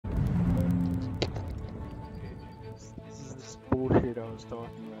shit I was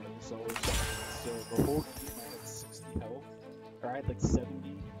talking about. So the whole game I had 60 health, or I had like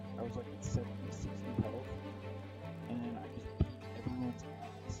 70. I was like at 70, 60 health, and I just beat everyone's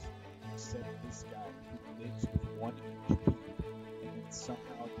ass except this guy who lives with 1 HP, and then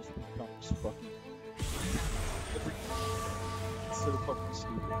somehow just becomes fucking every. It's so fucking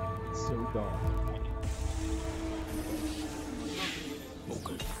stupid. It's so dumb.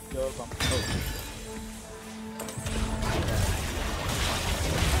 Okay. Dub, I'm oh.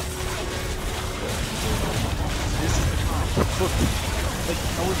 This is the time. Look, like,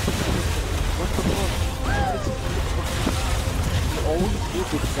 I was thinking, what the fuck? How does he always live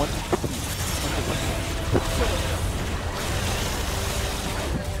with 1 HP.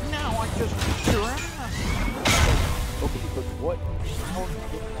 Now I just beat your ass. Okay, but what? How are you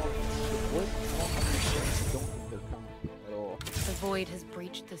getting all this? What? I don't understand. I don't think they're counting at all. The void has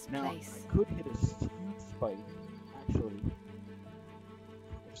breached this Now, place. I could hit a huge spike, actually.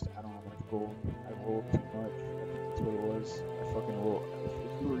 I don't have enough gold. I rolled too much. I think that's what it was. I fucking rolled.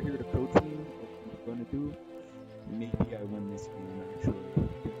 If you were here to coach me, what you were gonna do, maybe I win this game actually.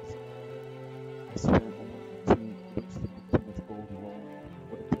 Because I spent wasted too much gold rolling.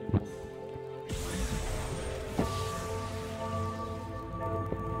 What a terrible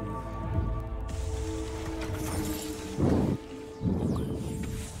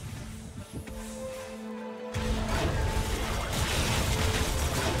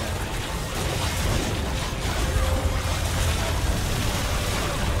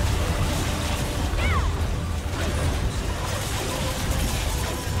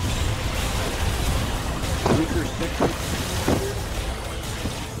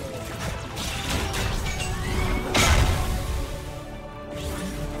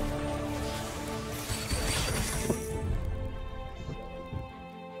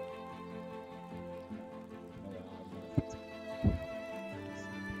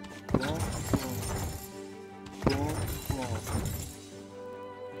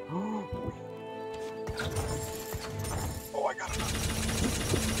Oh, I got it.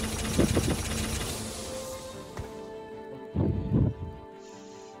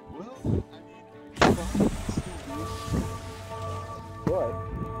 Well, I mean, probably still good. But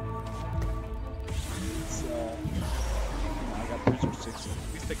it's I got Bruiser 6.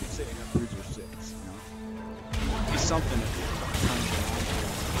 At least I can say I got Bruiser 6, you know? It'd be something if it turns around.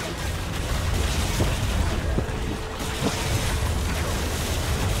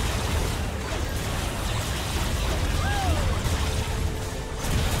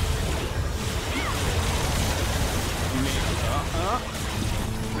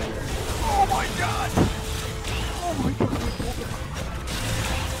 Oh my god! Oh my god!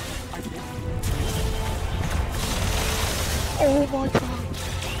 Oh my god!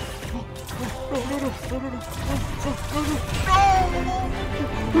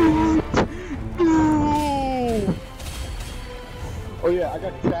 No! Oh yeah, I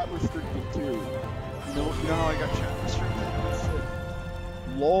got chat restricted too. You know how I got chat restricted?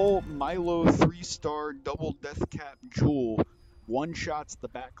 LOL Milo 3-star double death cap jewel one-shots the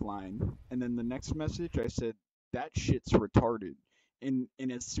back line, and then the next message I said that shit's retarded, and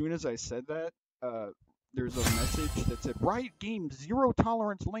as soon as I said that, there's a message that said Riot Games zero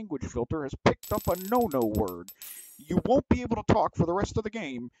tolerance language filter has picked up a no-no word. You won't be able to talk for the rest of the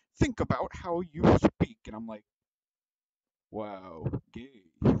game. Think about how you speak. And I'm like, wow, gay.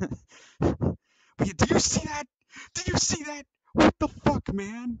 Wait, did you see that? Did you see that? What the fuck,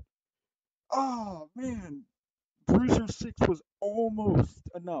 man? Oh man, Bruiser 6 was almost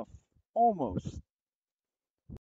enough. Almost.